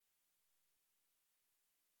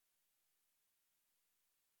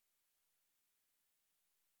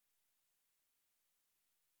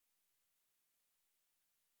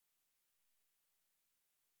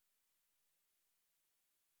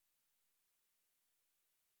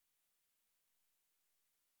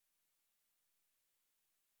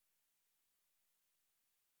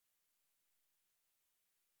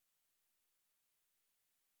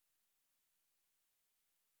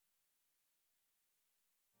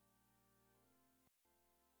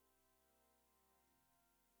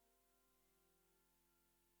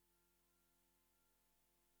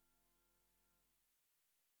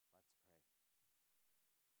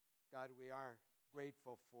God, we are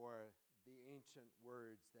grateful for the ancient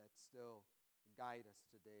words that still guide us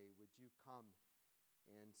today. Would you come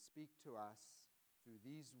and speak to us through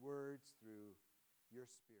these words, through your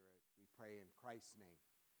Spirit? We pray in Christ's name.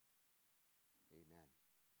 Amen.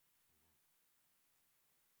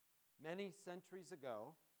 Many centuries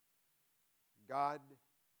ago, God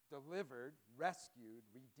delivered, rescued,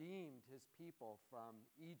 redeemed his people from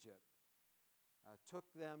Egypt, took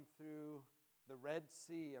them through the Red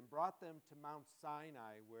Sea and brought them to Mount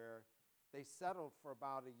Sinai, where they settled for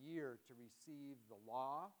about a year to receive the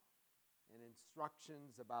law and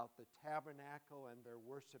instructions about the tabernacle and their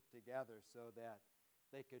worship together so that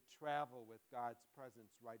they could travel with God's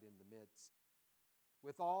presence right in the midst.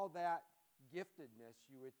 With all that giftedness,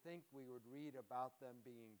 you would think we would read about them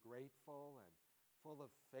being grateful and full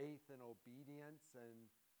of faith and obedience, and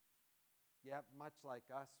yet, much like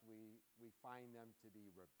us, we find them to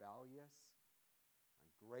be rebellious,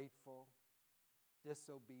 ungrateful,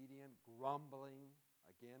 disobedient, grumbling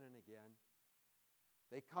again and again.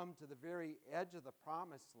 They come to the very edge of the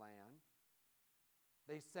promised land.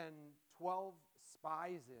 They send 12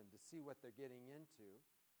 spies in to see what they're getting into.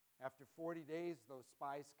 After 40 days, those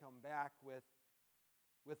spies come back with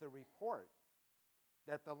a report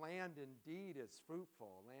that the land indeed is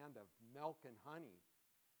fruitful, a land of milk and honey.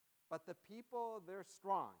 But the people, they're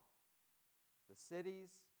strong. The cities,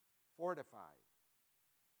 fortified.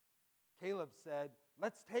 Caleb said,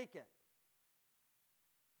 "Let's take it."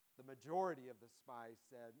 The majority of the spies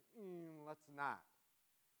said, "Let's not."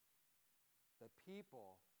 The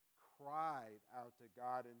people cried out to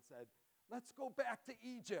God and said, "Let's go back to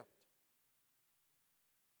Egypt."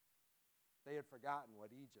 They had forgotten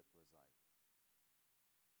what Egypt was like.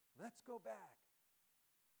 Let's go back.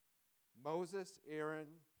 Moses,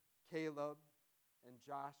 Aaron, Caleb, and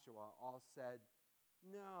Joshua all said,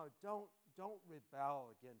 "No, don't rebel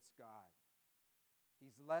against God.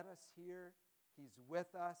 He's led us here. He's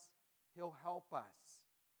with us. He'll help us."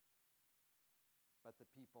 But the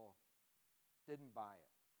people didn't buy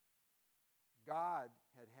it. God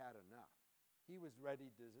had had enough. He was ready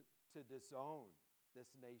to disown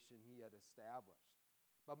this nation he had established.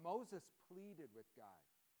 But Moses pleaded with God,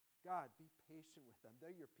 "God, be patient with them. They're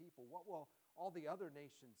your people. What will all the other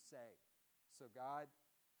nations say?" So God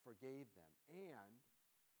forgave them. And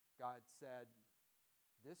God said,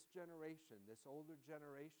 this generation, this older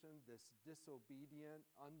generation, this disobedient,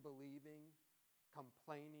 unbelieving,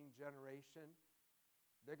 complaining generation,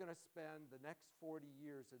 they're going to spend the next 40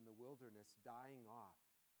 years in the wilderness dying off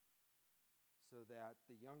so that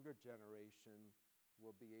the younger generation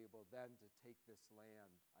will be able then to take this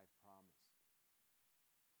land I've promised.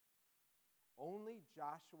 Only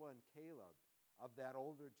Joshua and Caleb of that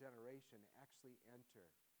older generation actually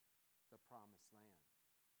enter the promised land.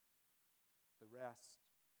 The rest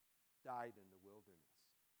died in the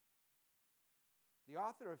wilderness. The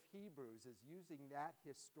author of Hebrews is using that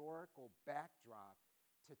historical backdrop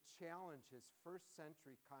to challenge his first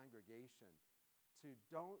century congregation to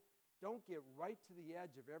don't get right to the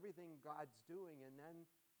edge of everything God's doing and then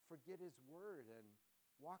forget his word and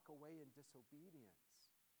walk away in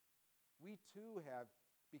disobedience. We too have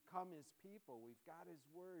become his people. We've got his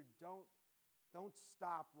word. Don't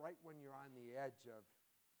stop right when you're on the edge of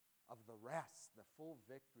the rest, the full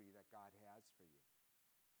victory that God has for you.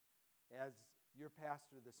 As your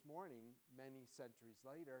pastor this morning, many centuries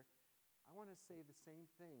later, I want to say the same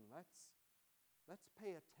thing. Let's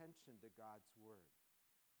pay attention to God's word.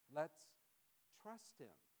 Let's trust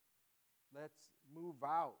him. Let's move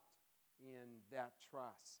out in that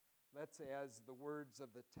trust. Let's, as the words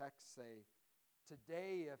of the text say,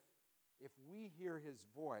 today if we hear his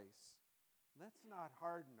voice, let's not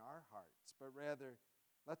harden our hearts, but rather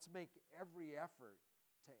let's make every effort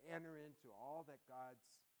to enter into all that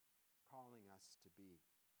God's calling us to be.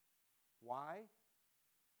 Why?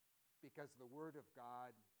 Because the Word of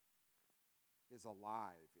God is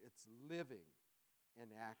alive. It's living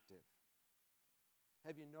and active.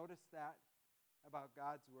 Have you noticed that about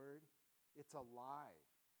God's Word? It's alive.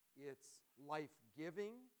 It's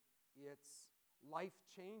life-giving. It's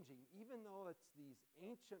life-changing. Even though it's these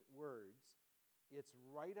ancient words, it's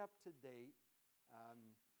right up to date,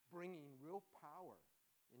 bringing real power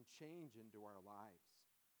and change into our lives.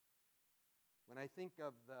 When I think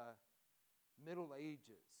of the Middle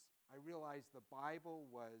Ages, I realize the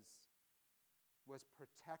Bible was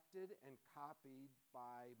protected and copied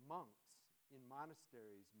by monks in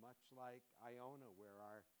monasteries, much like Iona, where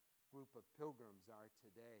our group of pilgrims are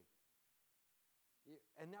today.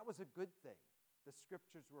 And that was a good thing. The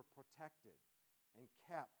scriptures were protected and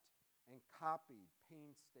kept and copied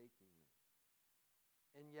painstakingly.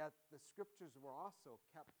 And yet the scriptures were also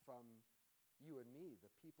kept from you and me,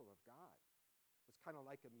 the people of God. It was kind of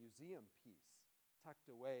like a museum piece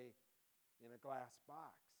tucked away in a glass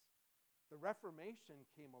box. The Reformation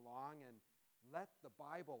came along and let the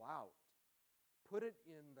Bible out, put it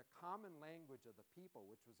in the common language of the people,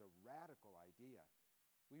 which was a radical idea.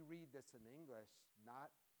 We read this in English,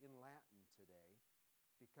 not in Latin today,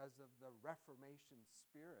 because of the Reformation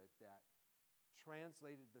spirit that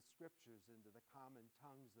translated the scriptures into the common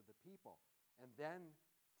tongues of the people. And then,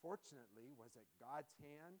 fortunately, was it God's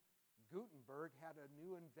hand? Gutenberg had a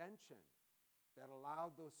new invention that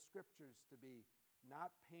allowed those scriptures to be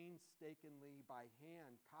not painstakingly by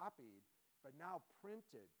hand copied, but now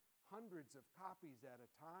printed, hundreds of copies at a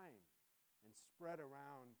time, and spread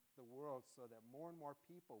around the world so that more and more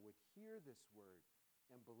people would hear this word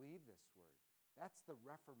and believe this word. That's the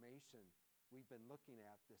Reformation we've been looking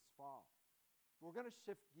at this fall. We're going to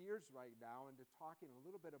shift gears right now into talking a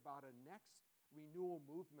little bit about a next renewal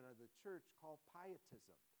movement of the church called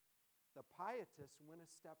Pietism. The Pietists went a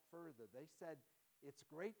step further. They said it's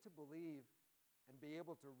great to believe and be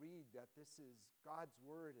able to read that this is God's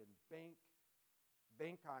word and bank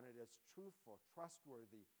on it as truthful,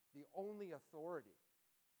 trustworthy, the only authority.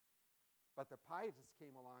 But the Pietists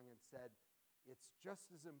came along and said it's just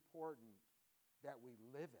as important that we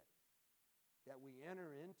live it, that we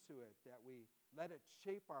enter into it, that we let it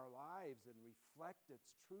shape our lives and reflect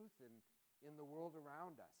its truth in the world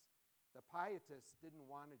around us. The Pietists didn't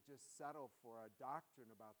want to just settle for a doctrine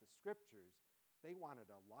about the scriptures. They wanted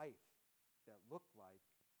a life that looked like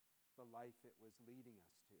the life it was leading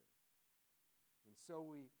us to. And so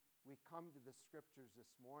we come to the scriptures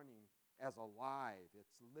this morning as alive.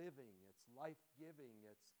 It's living, it's life-giving,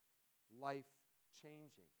 it's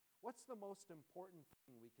life-changing. What's the most important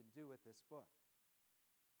thing we can do with this book?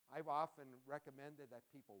 I've often recommended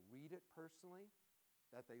that people read it personally,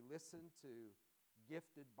 that they listen to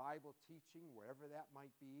gifted Bible teaching, wherever that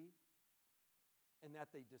might be, and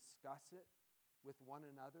that they discuss it with one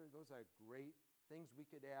another. Those are great things. We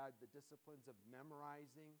could add the disciplines of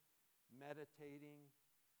memorizing, meditating.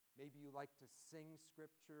 Maybe you like to sing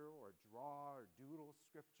scripture or draw or doodle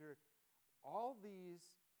scripture. All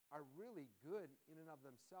these are really good in and of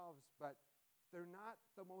themselves, but they're not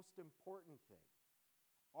the most important thing.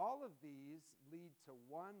 All of these lead to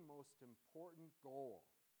one most important goal,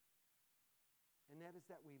 and that is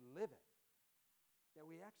that we live it, that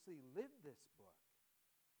we actually live this book.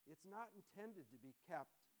 It's not intended to be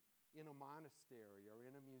kept in a monastery or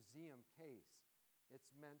in a museum case.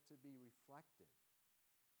 It's meant to be reflected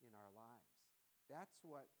in our lives. That's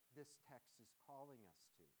what this text is calling us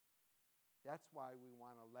to. That's why we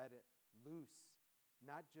want to let it loose,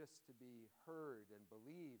 not just to be heard and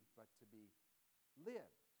believed, but to be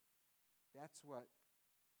lived. That's what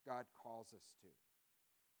God calls us to.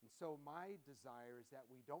 And so my desire is that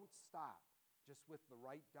we don't stop just with the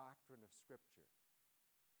right doctrine of Scripture,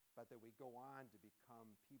 but that we go on to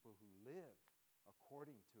become people who live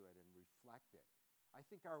according to it and reflect it. I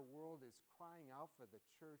think our world is crying out for the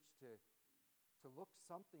church to look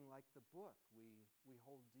something like the book we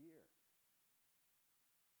hold dear.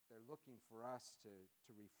 They're looking for us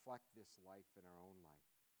to reflect this life in our own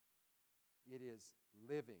life. It is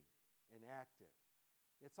living and active.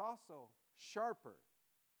 It's also sharper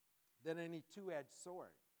than any two-edged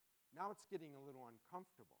sword. Now it's getting a little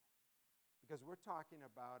uncomfortable because we're talking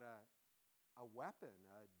about a weapon,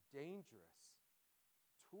 a dangerous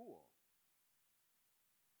tool.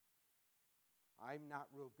 I'm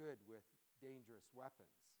not real good with dangerous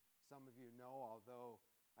weapons. Some of you know, although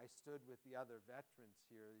I stood with the other veterans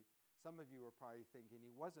here, some of you were probably thinking he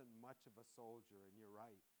wasn't much of a soldier, and you're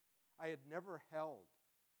right. I had never held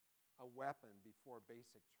a weapon before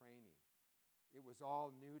basic training. It was all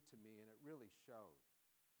new to me, and it really showed.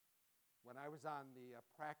 When I was on the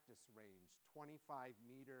practice range,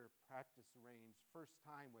 25-meter practice range, first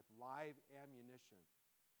time with live ammunition,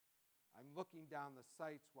 I'm looking down the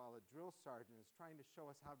sights while a drill sergeant is trying to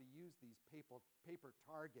show us how to use these paper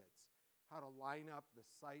targets, how to line up the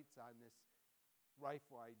sights on this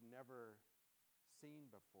rifle I'd never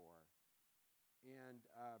seen before. And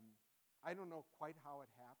I don't know quite how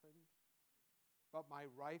it happened, but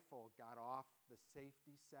my rifle got off the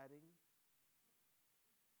safety setting,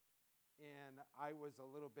 and I was a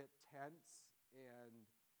little bit tense, and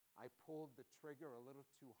I pulled the trigger a little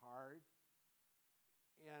too hard,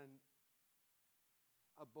 and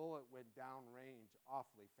a bullet went downrange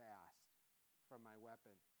awfully fast from my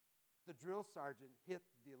weapon. The drill sergeant hit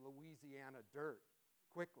the Louisiana dirt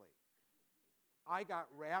quickly. I got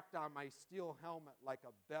wrapped on my steel helmet like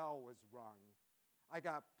a bell was rung. I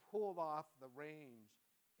got pulled off the range,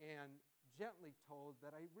 and gently told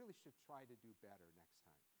that I really should try to do better next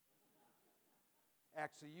time.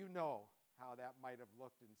 Actually, you know how that might have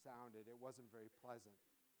looked and sounded. It wasn't very pleasant.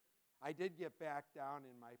 I did get back down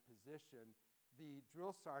in my position. The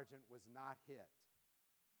drill sergeant was not hit.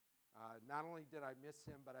 Not only did I miss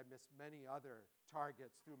him, but I missed many other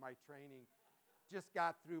targets through my training. Just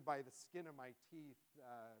got through by the skin of my teeth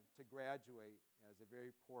to graduate as a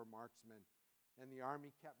very poor marksman. And the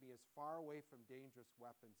Army kept me as far away from dangerous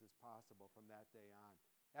weapons as possible from that day on.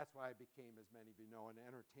 That's why I became, as many of you know, an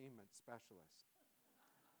entertainment specialist.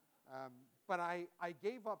 But I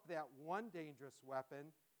gave up that one dangerous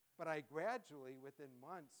weapon, but I gradually, within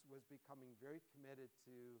months, was becoming very committed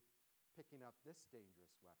to picking up this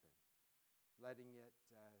dangerous weapon, letting it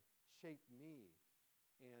shape me,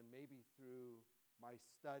 and maybe through my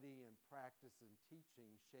study and practice and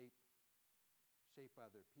teaching, shape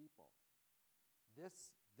other people.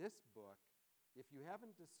 This book, if you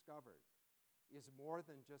haven't discovered, is more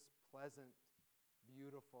than just pleasant,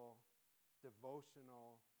 beautiful,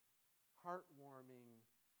 devotional, heartwarming,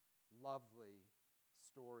 lovely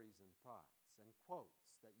stories and thoughts and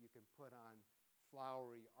quotes that you can put on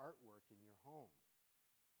flowery artwork in your home.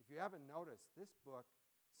 If you haven't noticed, this book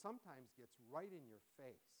sometimes gets right in your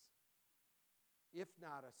face. If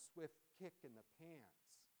not a swift kick in the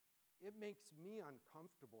pants, it makes me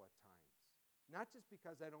uncomfortable at times. Not just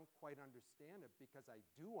because I don't quite understand it, because I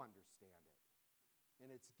do understand it. And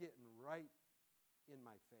it's getting right in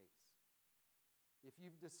my face. If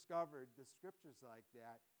you've discovered the scriptures like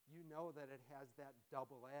that, you know that it has that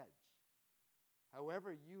double edge.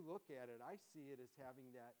 However you look at it, I see it as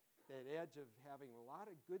having that edge of having a lot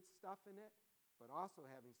of good stuff in it, but also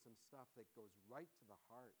having some stuff that goes right to the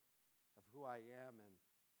heart of who I am and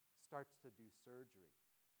starts to do surgery.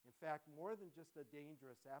 In fact, more than just a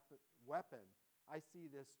dangerous weapon, I see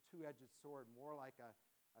this two-edged sword more like a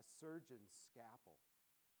surgeon's scalpel.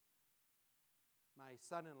 My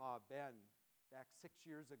son-in-law, Ben, back 6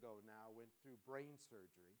 years ago now, went through brain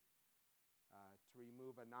surgery to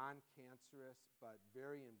remove a non-cancerous but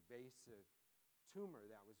very invasive tumor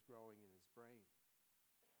that was growing in his brain.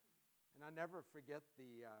 And I'll never forget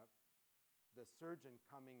the surgeon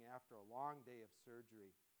coming after a long day of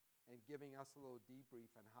surgery and giving us a little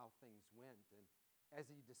debrief on how things went. And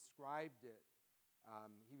as he described it,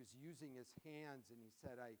 he was using his hands, and he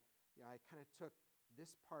said, I kind of took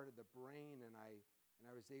this part of the brain, and I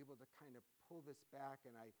was able to kind of pull this back,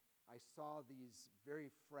 and I saw these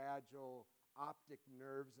very fragile optic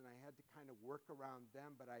nerves, and I had to kind of work around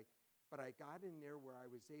them, but I got in there where I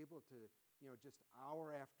was able to, just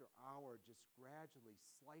hour after hour, just gradually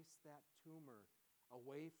slice that tumor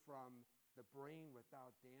away from the brain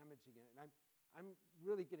without damaging it. And I'm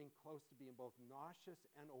really getting close to being both nauseous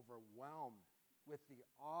and overwhelmed with the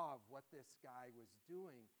awe of what this guy was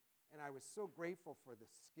doing. And I was so grateful for the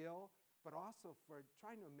skill, but also for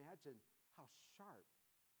trying to imagine how sharp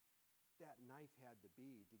that knife had to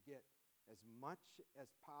be to get as much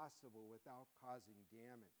as possible without causing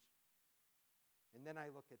damage. And then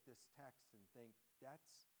I look at this text and think,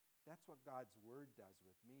 that's what God's word does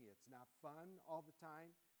with me. It's not fun all the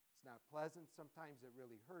time. It's not pleasant. Sometimes it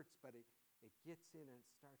really hurts, but it gets in and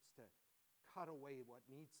it starts to cut away what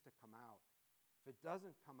needs to come out. If it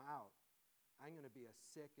doesn't come out, I'm going to be a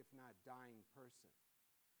sick, if not dying person.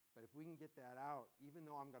 But if we can get that out, even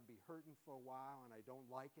though I'm going to be hurting for a while and I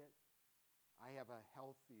don't like it, I have a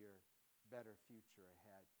healthier, better future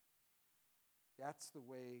ahead. That's the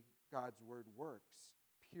way God's word works.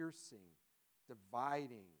 Piercing,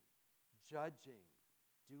 dividing, judging,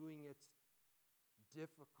 doing its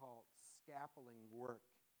difficult, scaffolding work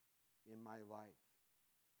in my life.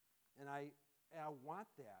 And I want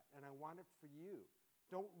that, and I want it for you.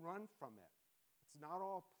 Don't run from it. It's not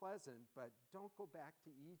all pleasant, but don't go back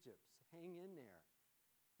to Egypt. Hang in there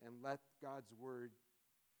and let God's word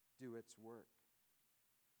do its work.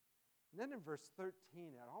 And then in verse 13,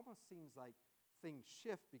 it almost seems like things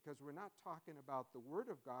shift because we're not talking about the word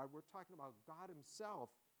of God. We're talking about God himself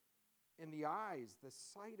and the eyes, the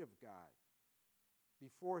sight of God.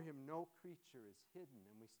 Before him, no creature is hidden,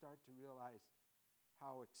 and we start to realize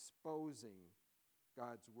how exposing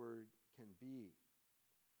God's word can be.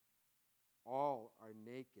 All are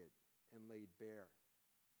naked and laid bare.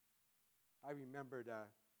 I remembered a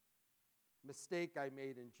mistake I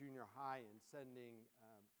made in junior high in sending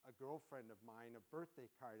a girlfriend of mine a birthday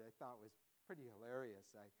card I thought was pretty hilarious.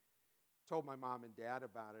 I told my mom and dad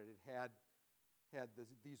about it. It had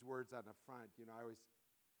these words on the front.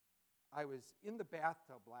 I was in the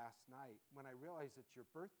bathtub last night when I realized it's your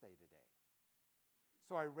birthday today.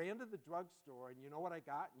 So I ran to the drugstore, and you know what I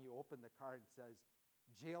got? And you open the card and it says,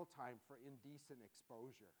 jail time for indecent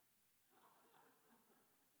exposure.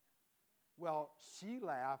 Well, she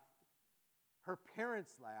laughed. Her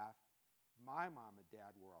parents laughed. My mom and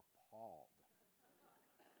dad were appalled.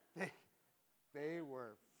 They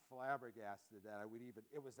were flabbergasted that I would even,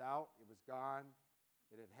 it was out, it was gone,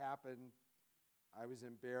 it had happened. I was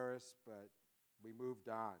embarrassed, but we moved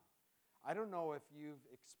on. I don't know if you've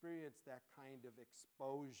experienced that kind of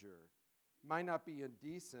exposure. It might not be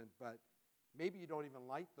indecent, but maybe you don't even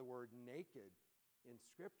like the word naked in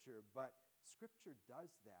Scripture, but Scripture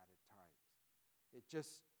does that at times. It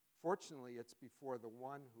just, fortunately, it's before the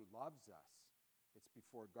one who loves us. It's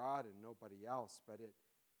before God and nobody else, but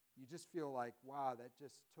you just feel like, wow, that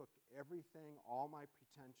just took everything, all my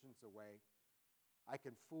pretensions away. I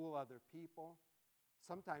can fool other people.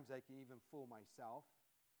 Sometimes I can even fool myself.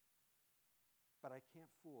 But I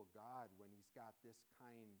can't fool God when he's got this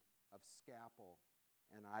kind of scalpel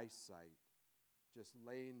and eyesight just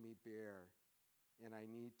laying me bare, and I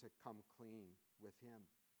need to come clean with him.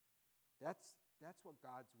 That's what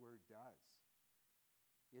God's word does.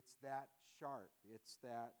 It's that sharp. It's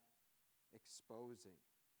that exposing.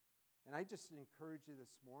 And I just encourage you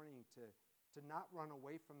this morning to not run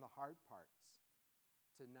away from the hard parts,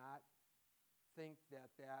 to not think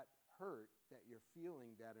that hurt that you're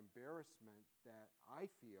feeling, that embarrassment that I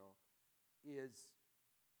feel, is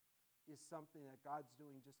something that God's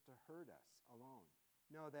doing just to hurt us alone.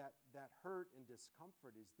 No, that hurt and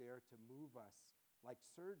discomfort is there to move us like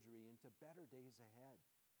surgery into better days ahead.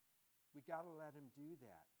 We got to let him do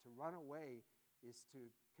that. To run away is to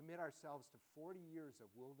commit ourselves to 40 years of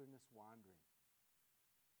wilderness wandering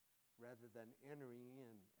rather than entering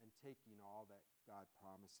in and taking all that God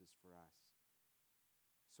promises for us.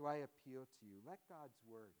 So I appeal to you, let God's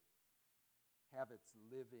word have its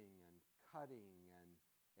living and cutting and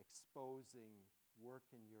exposing work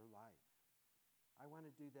in your life. I want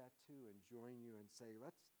to do that too and join you and say,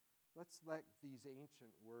 let's let these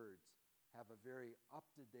ancient words have a very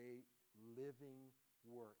up-to-date, living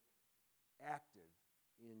work, active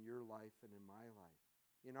in your life and in my life,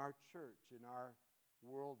 in our church, in our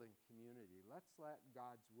world and community. Let's let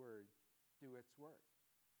God's word do its work.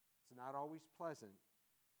 It's not always pleasant,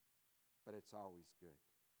 but it's always good.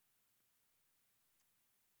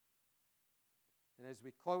 And as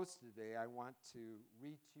we close today, I want to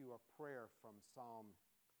read to you a prayer from Psalm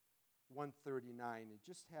 139 and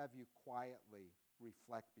just have you quietly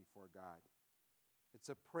reflect before God. It's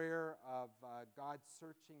a prayer of God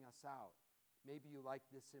searching us out. Maybe you like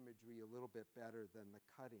this imagery a little bit better than the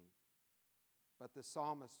cutting. But the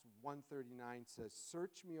psalmist 139 says,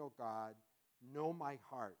 "Search me, O God, know my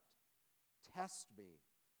heart. Test me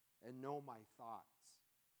and know my thoughts.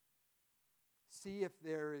 See if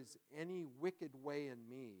there is any wicked way in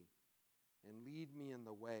me, and lead me in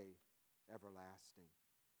the way everlasting."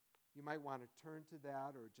 You might want to turn to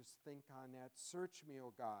that or just think on that. Search me,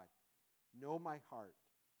 O God. Know my heart.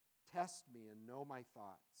 Test me and know my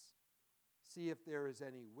thoughts. See if there is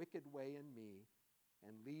any wicked way in me,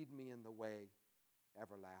 and lead me in the way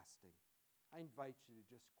everlasting. I invite you to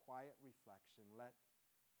just quiet reflection.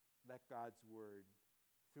 Let God's word,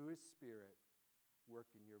 through his Spirit, work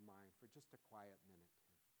in your mind for just a quiet minute.